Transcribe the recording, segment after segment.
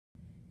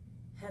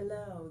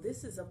Hello,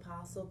 this is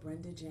Apostle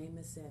Brenda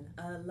Jamison,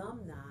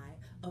 alumni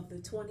of the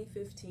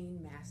 2015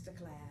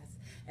 Masterclass,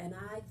 and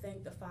I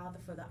thank the Father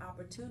for the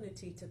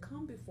opportunity to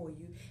come before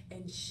you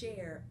and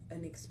share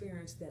an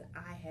experience that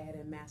I had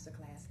in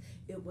Masterclass.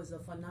 It was a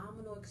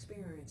phenomenal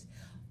experience.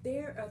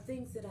 There are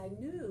things that I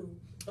knew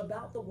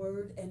about the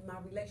Word, and my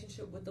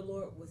relationship with the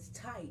Lord was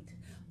tight,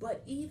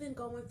 but even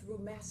going through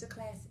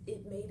Masterclass,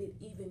 it made it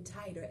even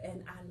tighter,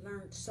 and I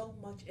learned so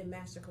much in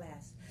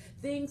Masterclass.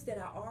 Things that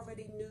I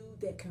already knew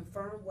that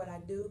confirmed what I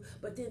do,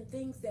 but then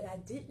things that I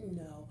didn't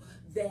know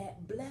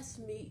that blessed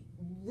me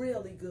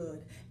really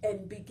good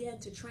and began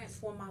to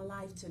transform my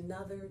life to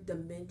another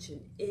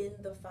dimension in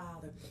the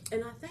Father.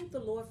 And I thank the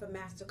Lord for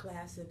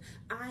Masterclass, and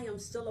I am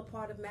still a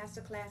part of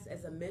Masterclass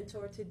as a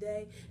mentor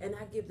today, and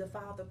I give the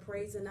Father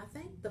praise, and I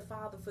thank the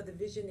Father for the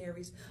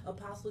visionaries,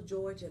 Apostle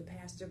George and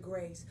Pastor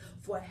Grace,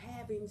 for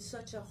having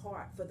such a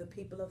heart for the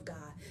people of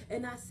God.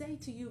 And I say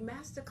to you,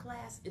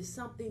 Masterclass is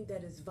something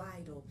that is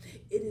vital.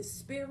 It is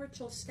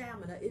spiritual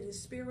stamina. It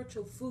is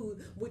spiritual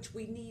food, which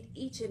we need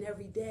each and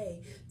every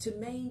day to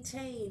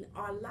maintain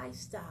our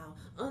lifestyle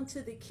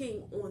unto the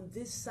King on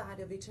this side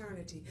of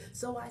eternity.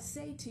 So I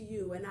say to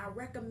you, and I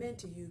recommend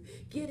to you,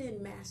 get in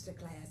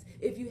Masterclass.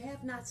 If you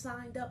have not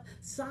signed up,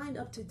 sign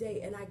up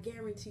today, and I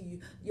guarantee you,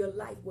 your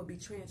life will be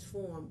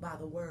transformed by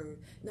the Word.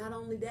 Not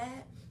only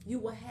that, you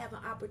will have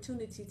an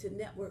opportunity to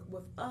network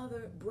with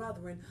other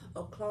brethren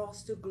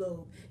across the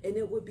globe, and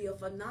it will be a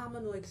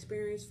phenomenal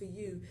experience for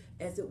you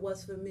as it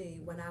was for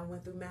me when I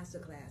went through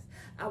Masterclass.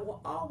 I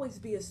will always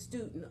be a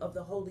student of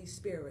the Holy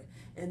Spirit,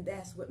 and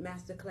that's what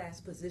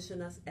Masterclass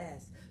positions us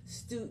as,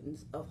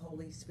 students of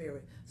Holy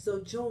Spirit.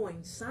 So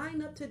join,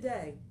 sign up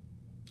today,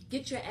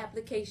 get your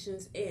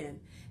applications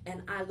in,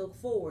 and I look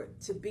forward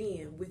to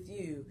being with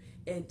you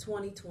in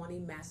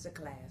 2020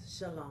 Masterclass.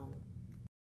 Shalom.